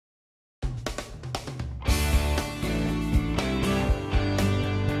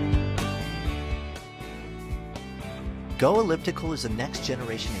Go Elliptical is the next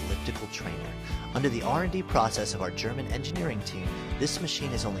generation elliptical trainer. Under the R&D process of our German engineering team, this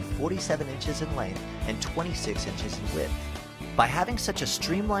machine is only 47 inches in length and 26 inches in width. By having such a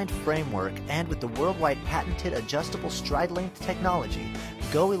streamlined framework and with the worldwide patented adjustable stride length technology,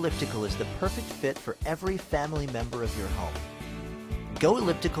 Go Elliptical is the perfect fit for every family member of your home. Go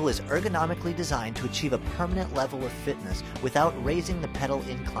Elliptical is ergonomically designed to achieve a permanent level of fitness without raising the pedal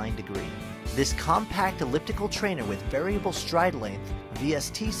incline degree. This compact elliptical trainer with variable stride length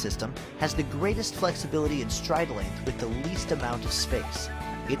 (VST) system has the greatest flexibility in stride length with the least amount of space.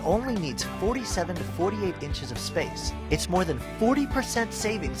 It only needs 47 to 48 inches of space. It's more than 40%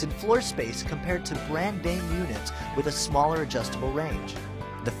 savings in floor space compared to brand name units with a smaller adjustable range.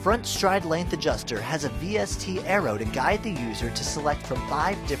 The front stride length adjuster has a VST arrow to guide the user to select from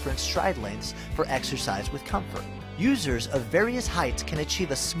 5 different stride lengths for exercise with comfort. Users of various heights can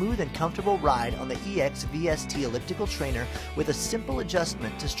achieve a smooth and comfortable ride on the EX VST elliptical trainer with a simple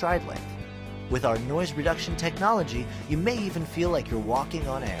adjustment to stride length. With our noise reduction technology, you may even feel like you're walking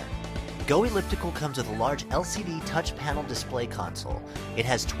on air. Go Elliptical comes with a large LCD touch panel display console. It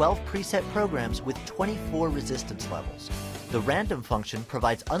has 12 preset programs with 24 resistance levels. The random function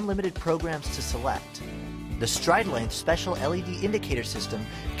provides unlimited programs to select. The stride length special LED indicator system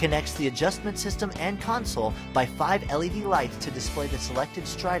connects the adjustment system and console by 5 LED lights to display the selected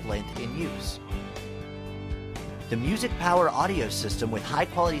stride length in use. The Music Power audio system with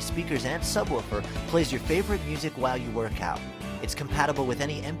high-quality speakers and subwoofer plays your favorite music while you work out. It's compatible with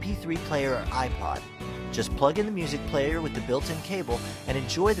any MP3 player or iPod. Just plug in the music player with the built-in cable and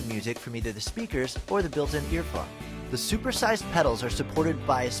enjoy the music from either the speakers or the built-in earphone. The supersized pedals are supported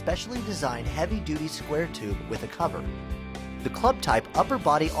by a specially designed heavy-duty square tube with a cover. The club-type upper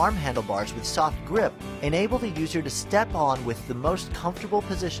body arm handlebars with soft grip enable the user to step on with the most comfortable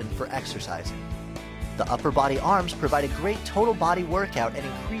position for exercising. The upper body arms provide a great total body workout and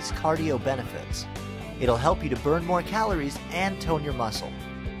increase cardio benefits. It'll help you to burn more calories and tone your muscle.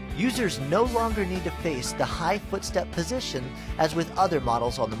 Users no longer need to face the high footstep position as with other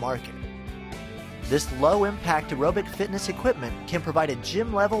models on the market. This low-impact aerobic fitness equipment can provide a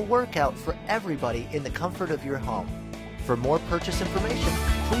gym-level workout for everybody in the comfort of your home. For more purchase information,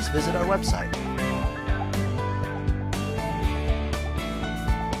 please visit our website.